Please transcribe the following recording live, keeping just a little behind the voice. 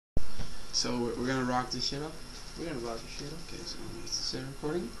So we're gonna rock this shit up? We're gonna rock this shit up. Okay, so is it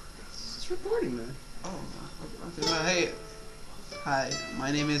recording? It's recording, man. Oh, okay. Well, hey, hi, my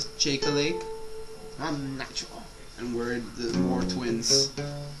name is Jake Lake. I'm natural. And we're the More Twins.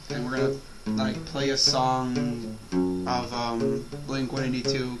 And we're gonna, like, play a song of,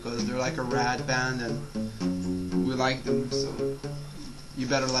 Blink-182, because they're like a rad band, and we like them, so you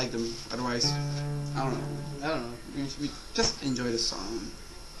better like them, otherwise, I don't know. We just enjoy the song.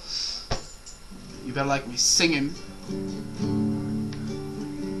 You better like me singing.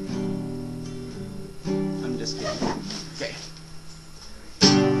 I'm just kidding. Okay.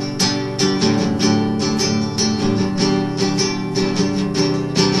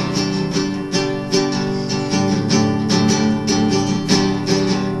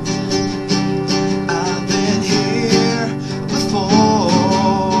 I've been here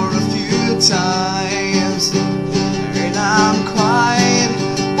before a few times, and I'm quite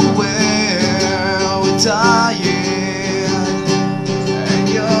aware we're dying, and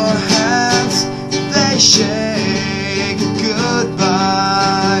your hands, they shake goodbyes,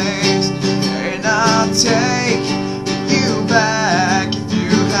 and I'll take you back if you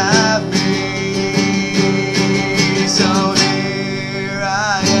have me. So here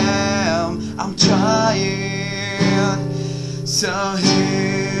I am, I'm trying. So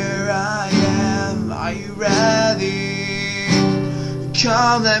here I am, are you ready?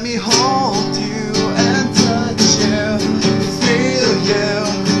 Come, let me hold you and touch you, feel you,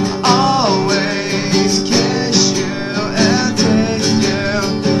 always kiss you and taste you.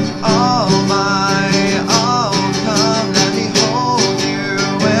 Oh my, oh come, let me hold you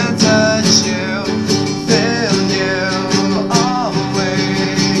and touch you, feel you,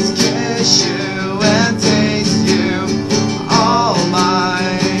 always kiss you and taste you. Oh my,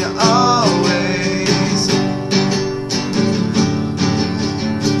 always.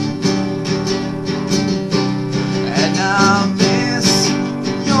 And I miss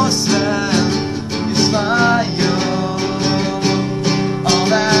your smell, your smile, all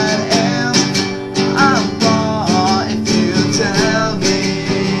that am I'm wrong if you tell me.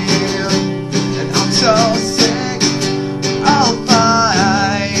 And I'm so sick, I'll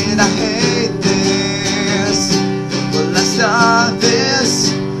fight, I hate this, but let's start this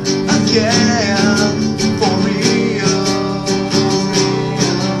again for real.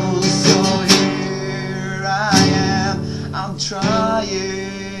 So here I am, I'm trying.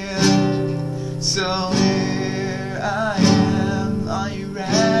 So here I am, are you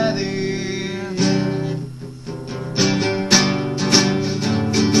ready?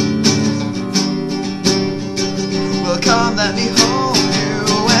 Well, come, let me hold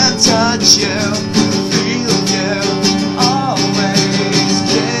you and touch you.